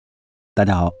大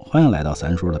家好，欢迎来到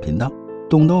三叔的频道。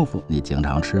冻豆腐你经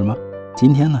常吃吗？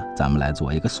今天呢，咱们来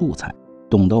做一个素菜，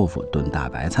冻豆腐炖大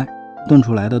白菜。炖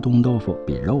出来的冻豆腐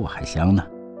比肉还香呢。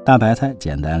大白菜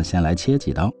简单先来切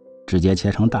几刀，直接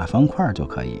切成大方块就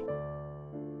可以。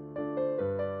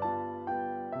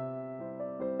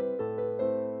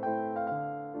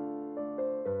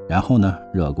然后呢，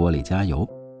热锅里加油，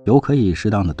油可以适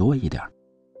当的多一点。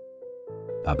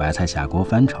把白菜下锅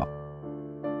翻炒。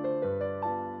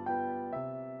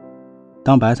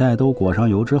当白菜都裹上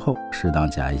油之后，适当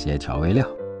加一些调味料，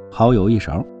蚝油1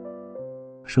勺，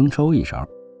生抽1勺，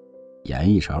盐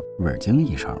1勺，味精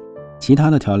1勺，其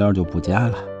他的调料就不加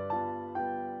了。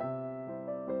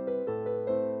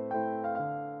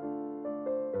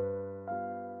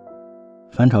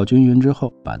翻炒均匀之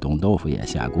后，把冻豆腐也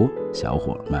下锅，小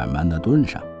火慢慢的炖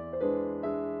上。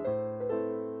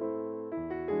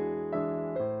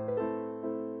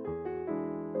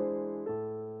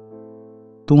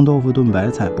冻豆腐炖白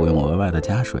菜不用额外的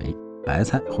加水，白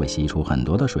菜会吸出很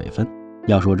多的水分。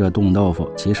要说这冻豆腐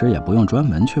其实也不用专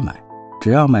门去买，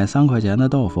只要买3块钱的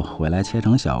豆腐回来切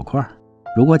成小块，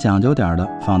如果讲究点的，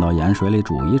放到盐水里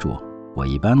煮一煮。我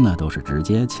一般呢都是直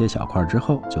接切小块之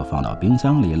后就放到冰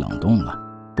箱里冷冻了。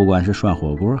不管是涮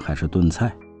火锅还是炖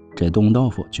菜，这冻豆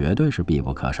腐绝对是必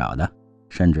不可少的，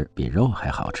甚至比肉还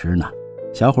好吃呢。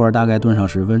小火大概炖上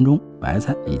10分钟，白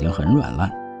菜已经很软烂，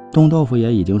冻豆腐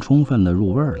也已经充分的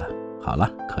入味了。好了，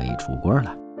可以出锅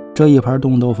了。这一盘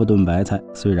冻豆腐炖白菜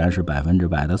虽然是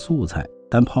100%的素菜，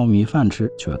但泡米饭吃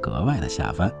却格外的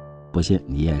下饭。不信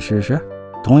你也试试。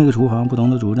同一个厨房，不同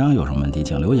的主张，有什么问题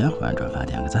请留言，欢迎转发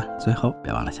点个赞。最后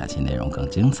别忘了下期内容更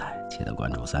精彩，记得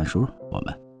关注三叔，我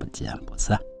们不见不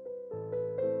散。